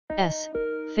S.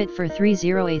 Fit for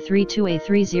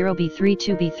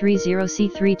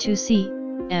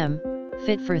 30A32A30B32B30C32C, M.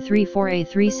 Fit for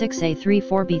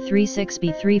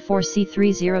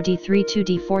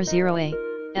 34A36A34B36B34C30D32D40A,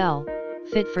 L.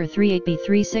 Fit for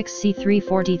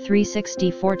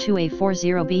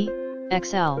 38B36C34D36D42A40B,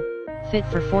 XL. Fit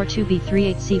for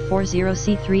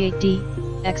 42B38C40C38D,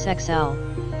 XXL.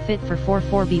 Fit for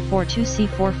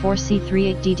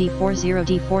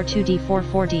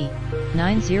 44B42C44C38DD40D42D44D,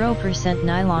 90%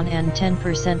 nylon and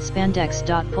 10%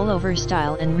 Spandex.Pullover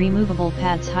style and removable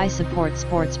pads. High support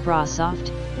sports bra,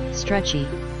 soft, stretchy,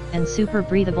 and super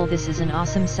breathable. This is an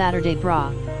awesome Saturday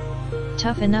bra.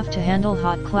 Tough enough to handle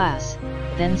hot class,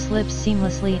 then slips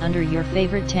seamlessly under your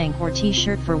favorite tank or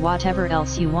t-shirt for whatever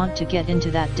else you want to get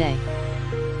into that day.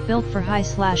 Built for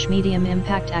high/medium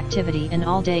impact activity and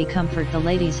all-day comfort, the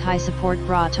ladies' high support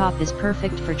bra top is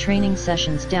perfect for training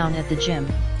sessions down at the gym.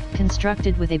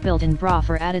 Constructed with a built-in bra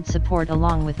for added support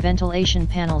along with ventilation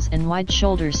panels and wide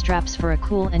shoulder straps for a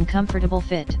cool and comfortable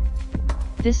fit.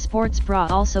 This sports bra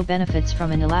also benefits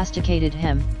from an elasticated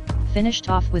hem, finished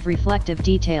off with reflective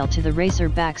detail to the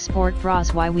Racerback sport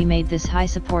bras. Why we made this high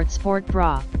support sport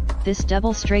bra? This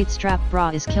double straight strap bra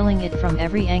is killing it from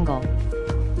every angle.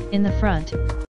 In the front,